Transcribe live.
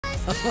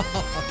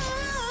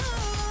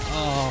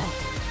Oh,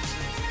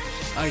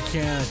 I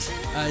can't.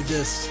 I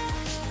just.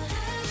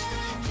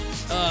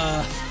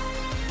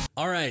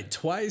 All right,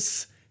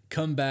 Twice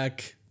come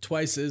back.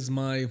 Twice is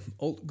my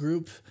alt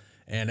group,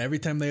 and every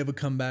time they have a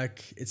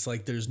comeback, it's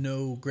like there's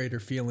no greater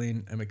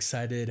feeling. I'm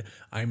excited.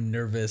 I'm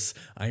nervous.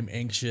 I'm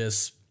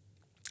anxious.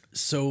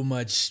 So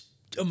much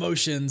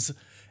emotions,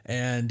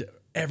 and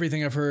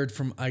everything I've heard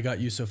from I Got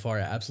You so far,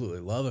 I absolutely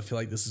love. I feel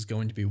like this is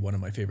going to be one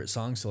of my favorite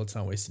songs, so let's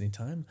not waste any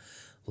time.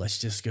 Let's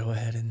just go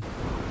ahead and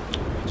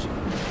watch it.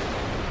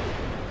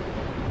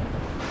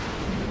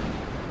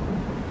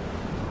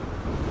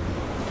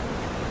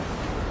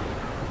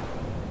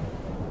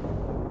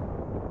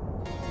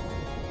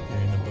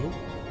 They're in a boat.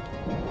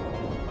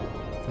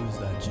 Who's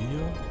that,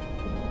 Jihyo?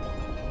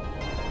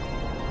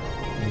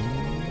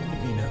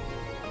 Mina.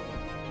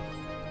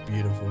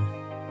 Beautiful.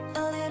 A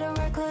little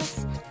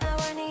reckless, I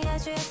want the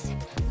address.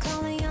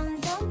 Calling on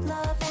dumb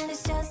love, and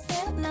it's just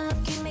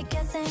enough. Keep me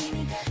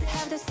guessing,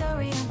 have the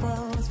story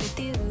unfolds with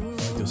you. I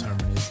like those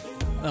harmonies.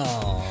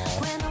 Oh.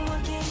 When I'm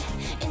walking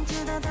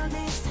into the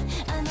darkness,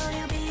 I know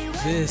you'll be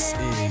right. This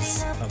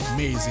is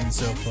amazing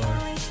so far.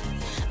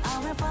 I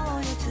will follow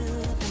you to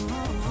the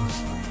moon.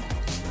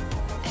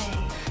 Hey,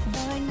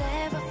 but I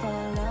never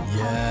fall apart.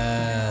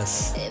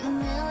 Yes. Even a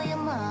million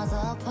miles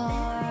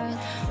apart,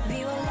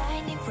 we were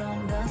lightning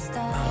from the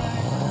start.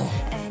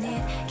 And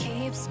it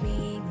keeps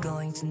me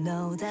going to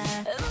know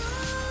that. Ooh,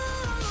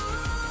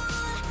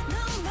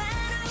 no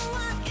matter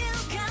what, you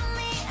got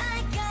me,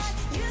 I got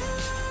you.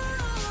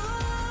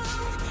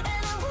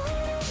 And I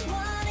wouldn't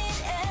want it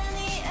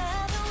any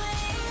other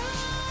way.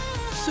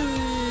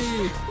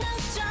 See. No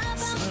trouble,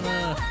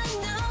 Sana. I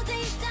know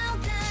deep down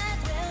that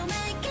we'll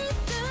make it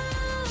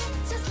through,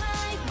 just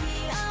like we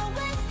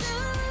always do.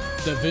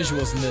 The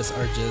visuals in this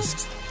are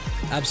just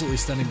absolutely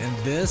stunning, and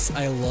this,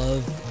 I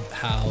love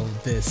how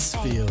this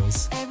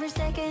feels. Every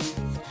second,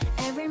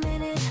 every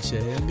minute,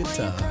 Chaeyoung and when you're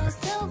Tyuzu. close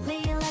to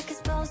me, like it's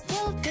supposed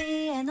to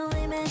be, and no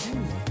limit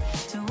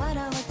to what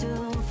I would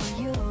do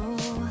for you.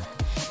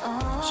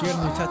 Oh, She got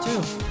a new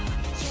tattoo.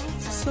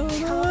 So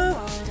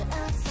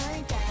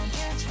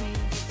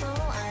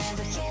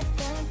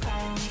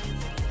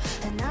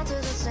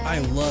I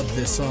love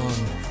this song.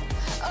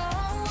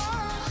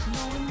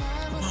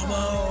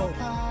 Momo.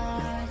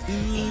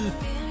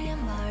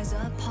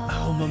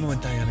 Oh, Momo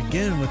and Dahyun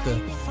again with the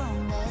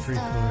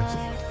pre-chorus.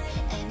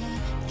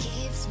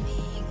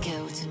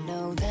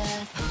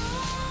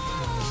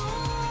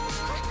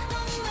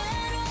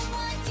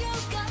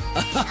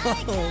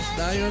 Oh,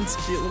 Dahyun's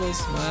cute little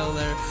smile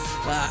there.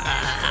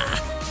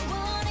 Ah.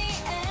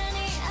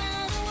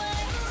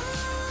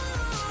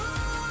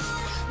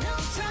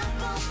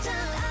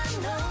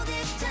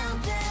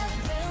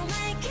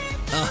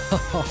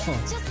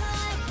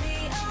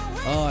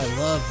 Oh, I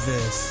love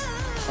this.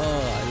 Oh,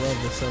 I love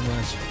this so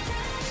much.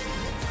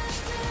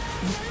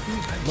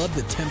 I love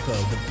the tempo,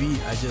 the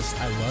beat. I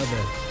love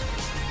it.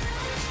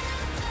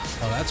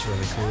 Oh, that's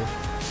really cool.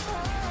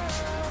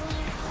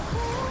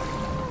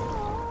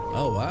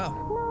 Oh, wow.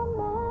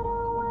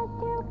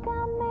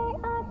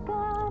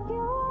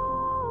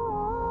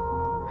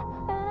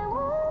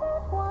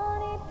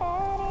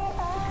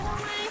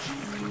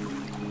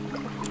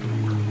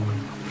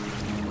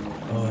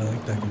 Oh, I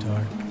like that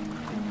guitar.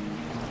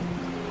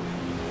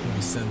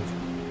 Maybe synth.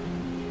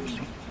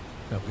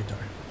 No,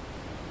 guitar.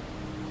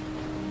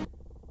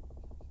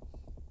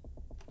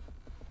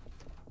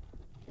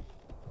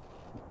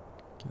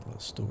 Get a little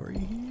story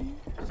here.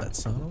 Is that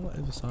Sana?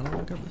 Is Sana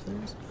walk up the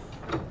stairs?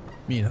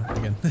 Mina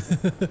again.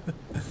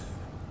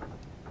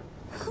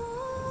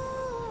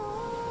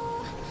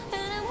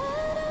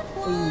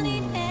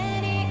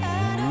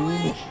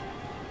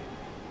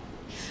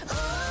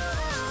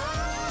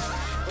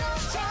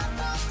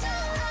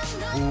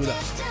 Ooh,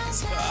 that.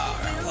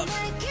 I love it.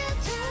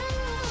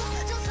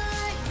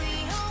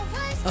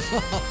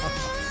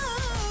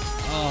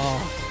 Oh,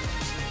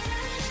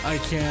 I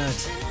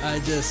can't. I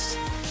just.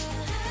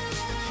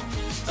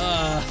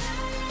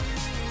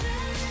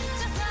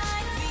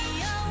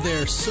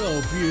 They're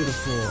so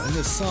beautiful, and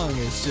this song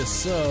is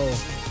just so.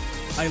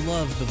 I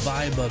love the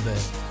vibe of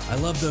it. I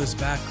love those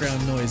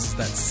background noises,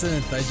 that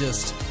synth. I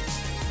just.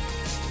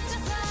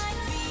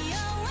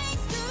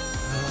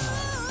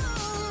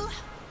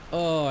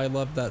 Oh, I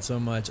love that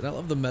so much, and I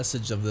love the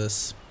message of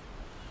this.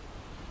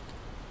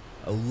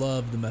 I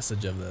love the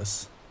message of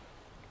this.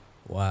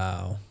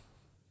 Wow.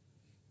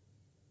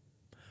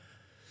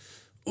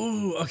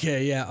 Ooh,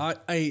 okay, yeah.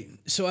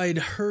 So I'd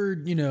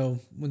heard, you know,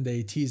 when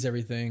they tease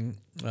everything,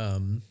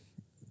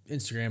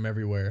 Instagram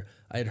everywhere,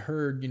 I'd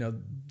heard, you know,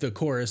 the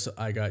chorus,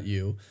 I Got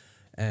You,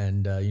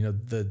 and you know,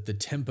 the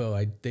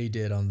tempo they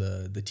did on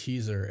the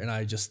teaser, and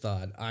I just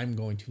thought I'm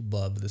going to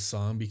love this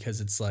song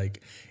because it's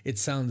like, it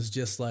sounds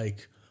just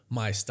like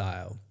my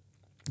style.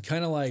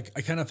 Kind of like,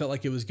 I kind of felt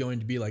like it was going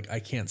to be like I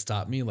Can't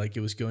Stop Me, like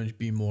it was going to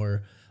be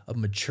more a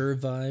mature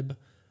vibe.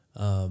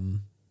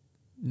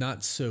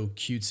 Not so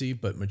cutesy,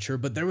 but mature,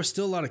 but there was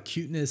still a lot of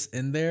cuteness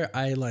in there.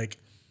 I like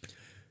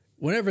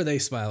whenever they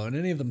smile, and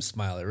any of them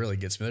smile, it really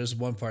gets me. There's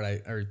one part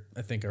I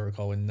think I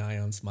recall when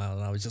Nayeon smiled,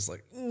 and I was just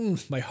like,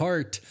 my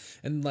heart.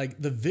 And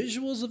like the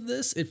visuals of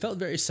this, it felt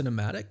very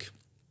cinematic.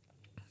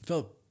 It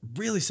felt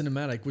really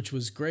cinematic, which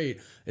was great.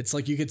 It's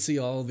like you could see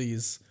all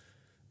the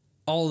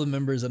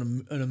members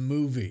in a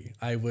movie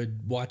I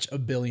would watch a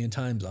billion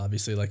times,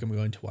 obviously, like I'm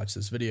going to watch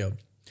this video.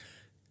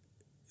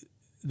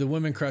 The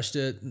women crushed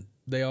it.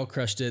 They all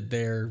crushed it.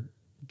 They're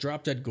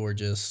drop dead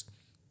gorgeous.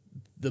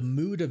 The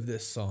mood of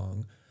this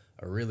song,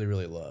 I really,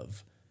 really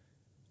love.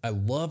 I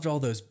loved all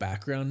those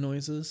background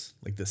noises,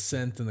 like the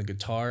synth and the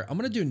guitar. I'm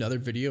going to do another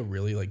video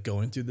really like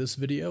going through this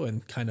video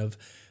and kind of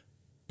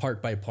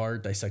part by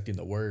part dissecting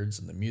the words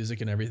and the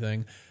music and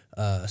everything.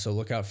 So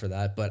look out for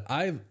that. But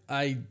I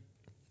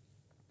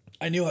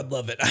knew I'd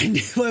love it. I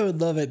knew I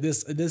would love it.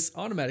 This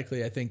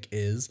automatically, I think,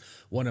 is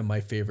one of my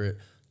favorite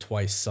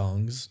Twice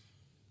songs.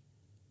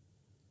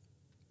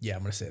 Yeah,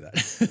 I'm going to say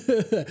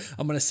that.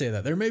 I'm going to say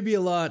that. There may be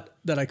a lot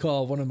that I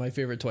call one of my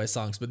favorite Twice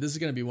songs, but this is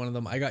going to be one of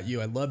them. I Got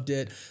You. I loved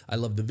it. I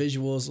loved the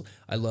visuals.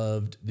 I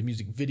loved the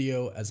music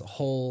video as a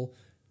whole.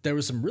 There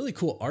was some really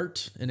cool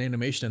art and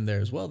animation in there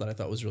as well that I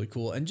thought was really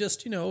cool. And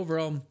just,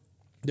 overall,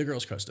 the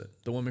girls crushed it.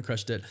 The women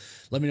crushed it.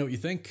 Let me know what you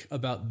think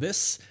about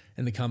this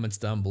in the comments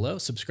down below.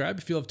 Subscribe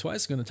if you love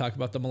Twice. I'm going to talk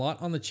about them a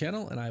lot on the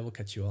channel, and I will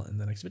catch you all in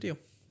the next video.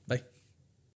 Bye.